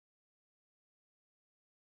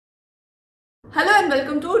Hello and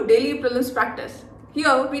welcome to Daily Prelims Practice.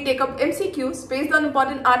 Here we take up MCQs based on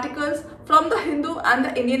important articles from the Hindu and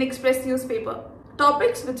the Indian Express newspaper.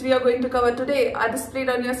 Topics which we are going to cover today are displayed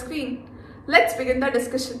on your screen. Let's begin the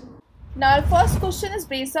discussion. Now our first question is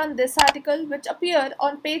based on this article which appeared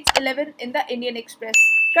on page 11 in the Indian Express.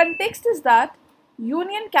 Context is that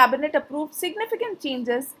Union Cabinet approved significant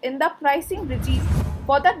changes in the pricing regime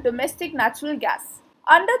for the domestic natural gas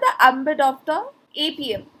under the ambit of the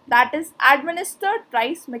APM, that is Administered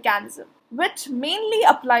Price Mechanism, which mainly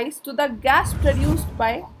applies to the gas produced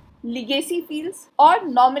by legacy fields or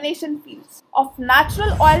nomination fields of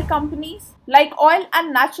natural oil companies like Oil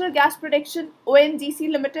and Natural Gas Production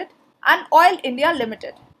ONGC Limited and Oil India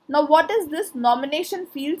Limited. Now what is this nomination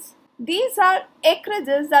fields? These are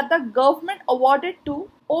acreages that the government awarded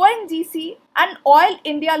to ONGC and Oil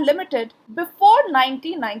India Limited before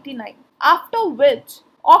 1999, after which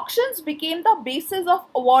auctions became the basis of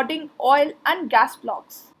awarding oil and gas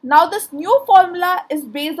blocks. Now this new formula is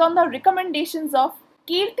based on the recommendations of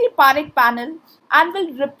Kirti Parekh panel and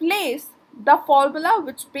will replace the formula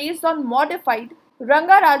which based on modified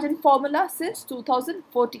Rangarajan formula since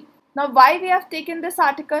 2014. Now why we have taken this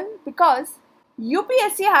article? Because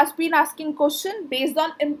UPSC has been asking questions based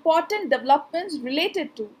on important developments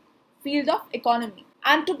related to field of economy.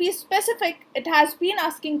 And to be specific, it has been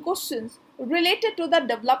asking questions related to the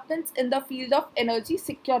developments in the field of energy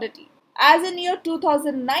security. As in year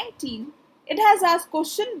 2019, it has asked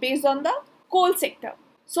questions based on the coal sector.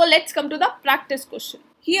 So let's come to the practice question.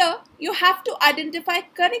 Here, you have to identify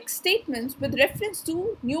correct statements with reference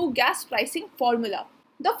to new gas pricing formula.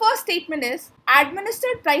 The first statement is,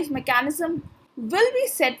 administered price mechanism will be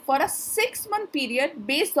set for a 6-month period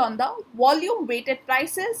based on the volume weighted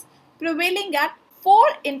prices prevailing at 4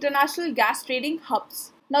 international gas trading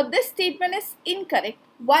hubs. Now this statement is incorrect.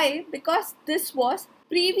 Why? Because this was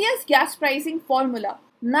previous gas pricing formula.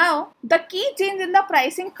 Now the key change in the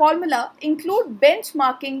pricing formula include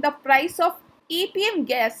benchmarking the price of APM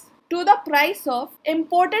gas to the price of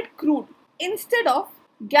imported crude instead of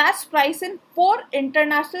gas price in 4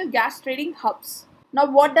 international gas trading hubs. Now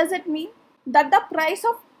what does it mean? That the price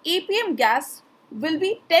of APM gas will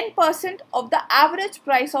be 10% of the average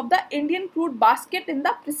price of the Indian crude basket in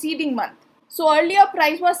the preceding month. So earlier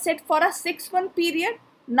price was set for a 6-month period.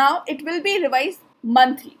 Now it will be revised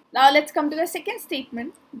monthly. Now let's come to the second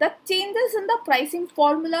statement. The changes in the pricing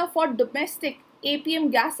formula for domestic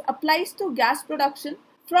APM gas applies to gas production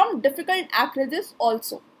from difficult acreages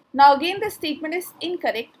also. Now again the statement is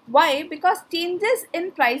incorrect. Why? Because changes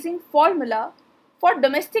in pricing formula for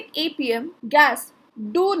domestic APM gas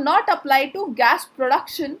do not apply to gas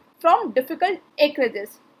production from difficult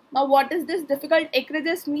acreages. Now what is this difficult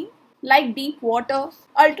acreages mean? Like deep water,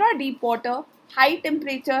 ultra deep water, high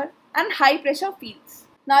temperature and high pressure fields.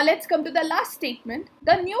 Now let's come to the last statement.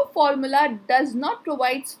 The new formula does not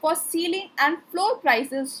provide for ceiling and floor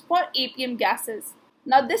prices for APM gases.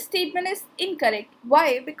 Now this statement is incorrect.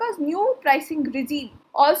 Why? Because new pricing regime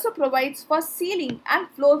also provides for ceiling and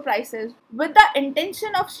floor prices with the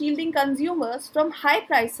intention of shielding consumers from high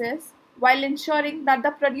prices while ensuring that the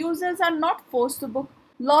producers are not forced to book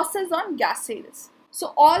losses on gas sales.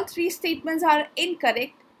 So all 3 statements are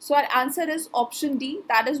incorrect. So our answer is option D,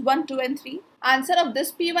 that is 1, 2 and 3. Answer of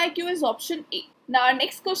this PYQ is option A. Now our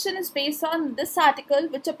next question is based on this article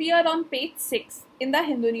which appeared on page 6 in the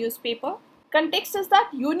Hindu newspaper. Context is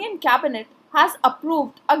that Union Cabinet has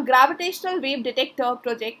approved a gravitational wave detector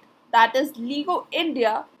project, that is LIGO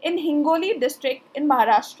India, in Hingoli district in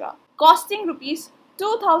Maharashtra, costing rupees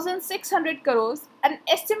 2,600 crores and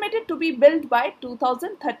estimated to be built by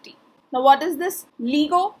 2030. Now what is this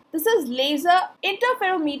LIGO? This is Laser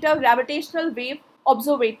Interferometer Gravitational Wave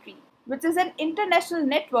Observatory, which is an international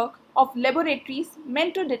network of laboratories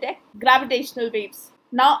meant to detect gravitational waves.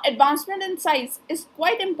 Now advancement in science is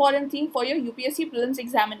quite important thing for your UPSC Prelims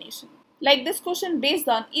examination. Like this question based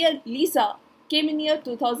on LISA came in year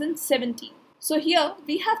 2017. So here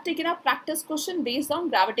we have taken a practice question based on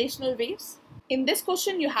gravitational waves. In this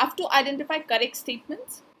question you have to identify correct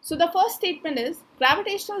statements. So the first statement is,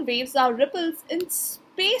 gravitational waves are ripples in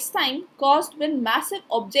space-time caused when massive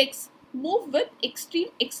objects move with extreme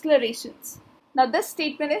accelerations. Now this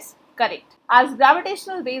statement is correct, as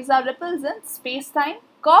gravitational waves are ripples in space-time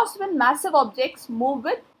caused when massive objects move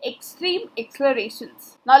with extreme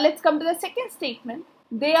accelerations. Now let's come to the second statement.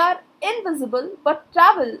 They are invisible but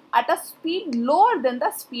travel at a speed lower than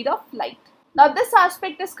the speed of light. Now this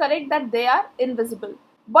aspect is correct, that they are invisible,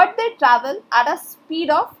 but they travel at a speed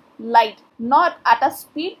of light, not at a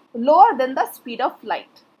speed lower than the speed of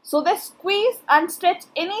light. So they squeeze and stretch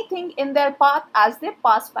anything in their path as they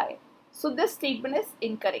pass by. So this statement is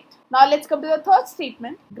incorrect. Now let's come to the third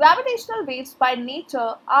statement. Gravitational waves by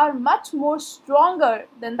nature are much more stronger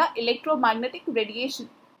than the electromagnetic radiation.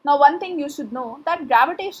 Now one thing you should know that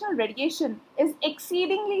gravitational radiation is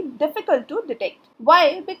exceedingly difficult to detect.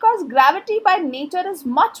 Why? Because gravity by nature is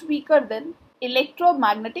much weaker than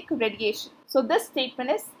electromagnetic radiation. So this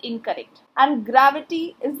statement is incorrect. And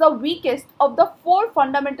gravity is the weakest of the four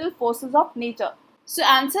fundamental forces of nature. So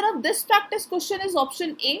answer of this practice question is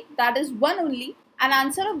option A, that is one only, and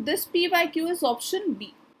answer of this PYQ is option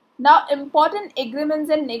B. Now important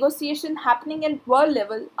agreements and negotiation happening at world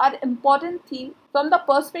level are important theme from the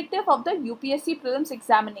perspective of the UPSC Prelims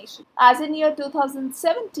examination. As in year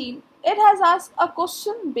 2017, it has asked a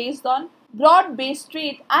question based on broad-based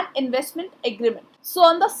trade and investment agreement. So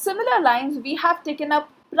on the similar lines, we have taken up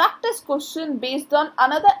practice question based on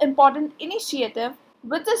another important initiative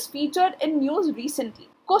which is featured in news recently.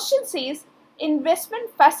 Question says, investment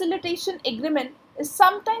facilitation agreement is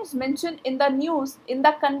sometimes mentioned in the news in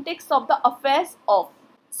the context of the affairs of.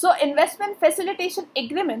 So investment facilitation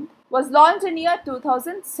agreement was launched in year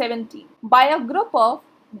 2017 by a group of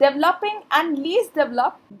developing and least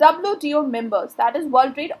developed WTO members, that is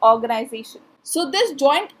World Trade Organization. So this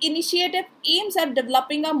joint initiative aims at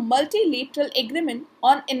developing a multilateral agreement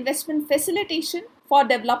on investment facilitation for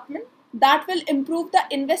development that will improve the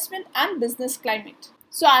investment and business climate.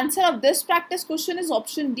 So answer of this practice question is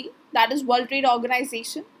option D, that is World Trade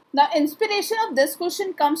Organization. Now inspiration of this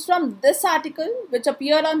question comes from this article which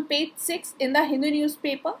appeared on page 6 in the Hindu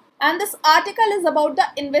newspaper, and this article is about the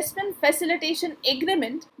investment facilitation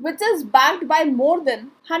agreement which is backed by more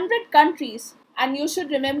than 100 countries, and you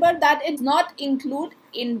should remember that it does not include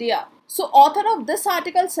India. So author of this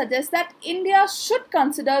article suggests that India should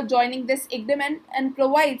consider joining this agreement and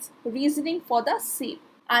provides reasoning for the same.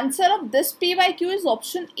 Answer of this PYQ is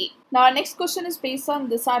option A. Now our next question is based on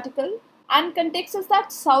this article, and context is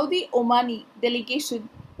that Saudi Omani delegation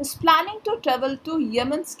is planning to travel to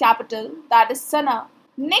Yemen's capital, that is Sana'a,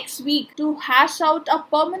 next week to hash out a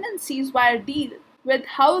permanent ceasefire deal with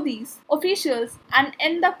Houthis officials and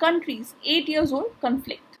end the country's 8-year-old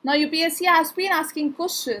conflict. Now UPSC has been asking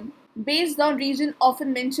questions based on region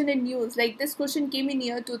often mentioned in news, like this question came in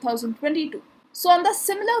year 2022. So on the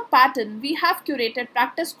similar pattern, we have curated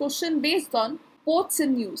practice question based on ports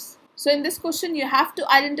in news. So in this question, you have to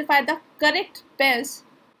identify the correct pairs.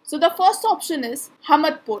 So the first option is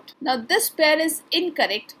Hamad Port. Now this pair is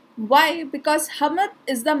incorrect. Why? Because Hamad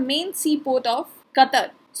is the main seaport of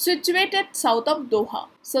Qatar, situated south of Doha.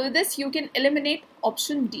 So with this, you can eliminate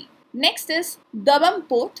option D. Next is DIBANG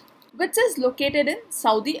Port, which is located in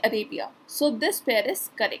Saudi Arabia. So this pair is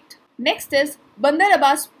correct. Next is Bandar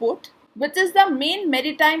Abbas Port, which is the main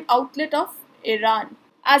maritime outlet of Iran,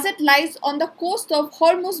 as it lies on the coast of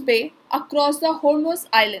Hormuz Bay across the Hormuz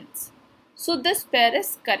Islands. So this pair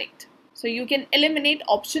is correct. So you can eliminate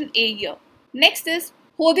option A here. Next is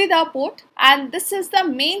Hodeidah Port, and this is the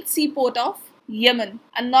main seaport of Yemen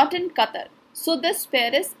and not in Qatar. So this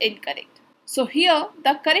pair is incorrect. So here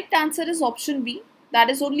the correct answer is option B. That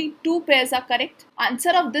is only 2 pairs are correct.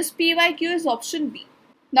 Answer of this PYQ is option B.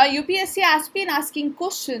 Now UPSC has been asking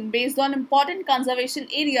questions based on important conservation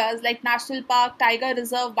areas like National Park, Tiger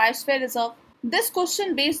Reserve, Biosphere Reserve. This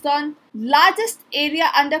question based on largest area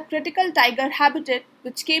under critical tiger habitat,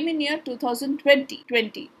 which came in year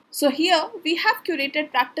 2020. So here we have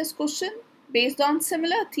curated practice question based on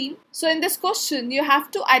similar theme. So in this question you have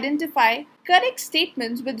to identify correct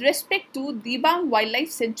statements with respect to DIBANG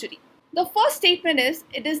Wildlife Sanctuary. The first statement is,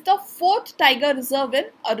 it is the 4th tiger reserve in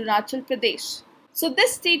Arunachal Pradesh. So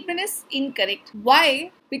this statement is incorrect.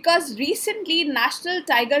 Why? Because recently National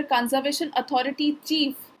Tiger Conservation Authority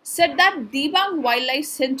Chief said that DIBANG Wildlife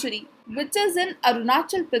Sanctuary, which is in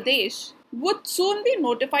Arunachal Pradesh, would soon be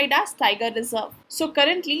notified as Tiger Reserve. So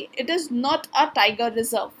currently it is not a Tiger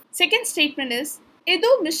Reserve. Second statement is,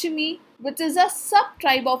 Ido-Mishimi, which is a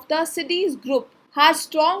sub-tribe of the Sidis group, has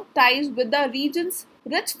strong ties with the region's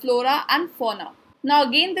rich flora and fauna. Now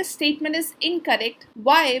again this statement is incorrect.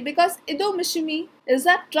 Why? Because Ido-Mishimi is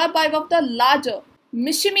a tribe of the larger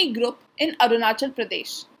Mishimi group in Arunachal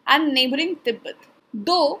Pradesh and neighboring Tibet,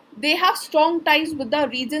 though they have strong ties with the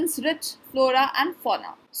region's rich flora and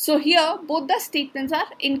fauna. So here both the statements are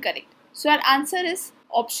incorrect. So our answer is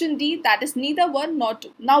option D, that is neither 1 nor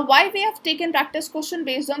 2. Now why we have taken practice question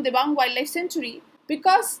based on DIBANG Wildlife Sanctuary?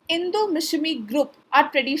 Because Indo-Mishimi group are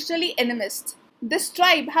traditionally animists. This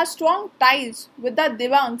tribe has strong ties with the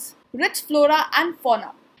DIBANG's rich flora and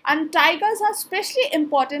fauna, and tigers are especially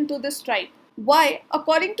important to this tribe. Why?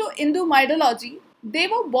 According to Hindu mythology, they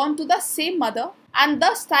were born to the same mother and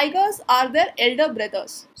thus tigers are their elder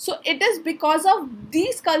brothers. So it is because of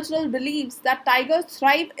these cultural beliefs that tigers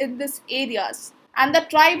thrive in these areas. And the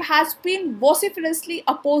tribe has been vociferously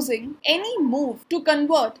opposing any move to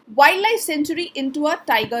convert wildlife sanctuary into a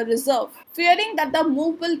tiger reserve, fearing that the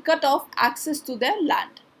move will cut off access to their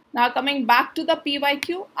land. Now coming back to the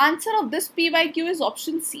PYQ, answer of this PYQ is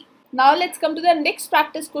option C. Now let's come to the next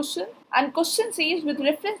practice question, and question says, with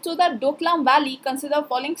reference to the DOKLAM Valley, consider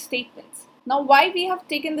following statements. Now why we have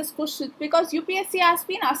taken this question? Because UPSC has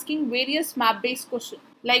been asking various map based questions.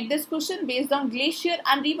 Like this question based on glacier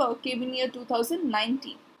and river came in year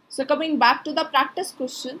 2019. So coming back to the practice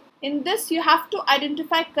question, in this you have to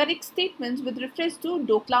identify correct statements with reference to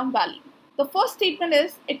DOKLAM Valley. The first statement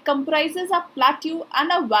is, it comprises a plateau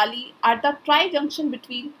and a valley at the tri-junction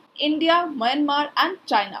between India, Myanmar and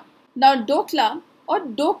China. Now DOKLAM or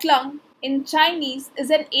DOKLAM in Chinese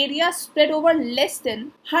is an area spread over less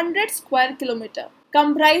than 100 square kilometer.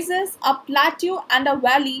 Comprises a plateau and a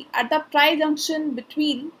valley at the tri-junction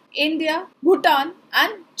between India, Bhutan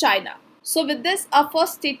and China. So with this, our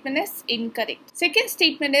first statement is incorrect. Second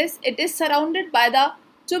statement is, it is surrounded by the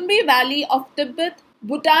Chumbi Valley of Tibet,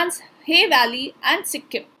 Bhutan's He Valley and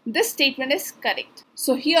Sikkim. This statement is correct.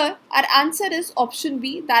 So here our answer is option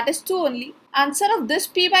B, that is 2 only. Answer of this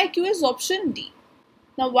PYQ is option D.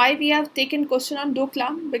 Now why we have taken question on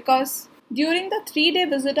DOKLAM? Because during the 3-day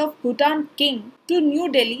visit of Bhutan King to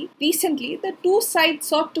New Delhi recently, the two sides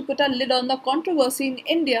sought to put a lid on the controversy in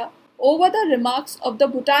India over the remarks of the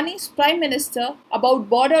Bhutanese Prime Minister about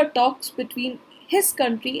border talks between his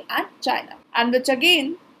country and China, and which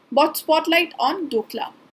again brought spotlight on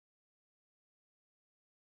DOKLAM.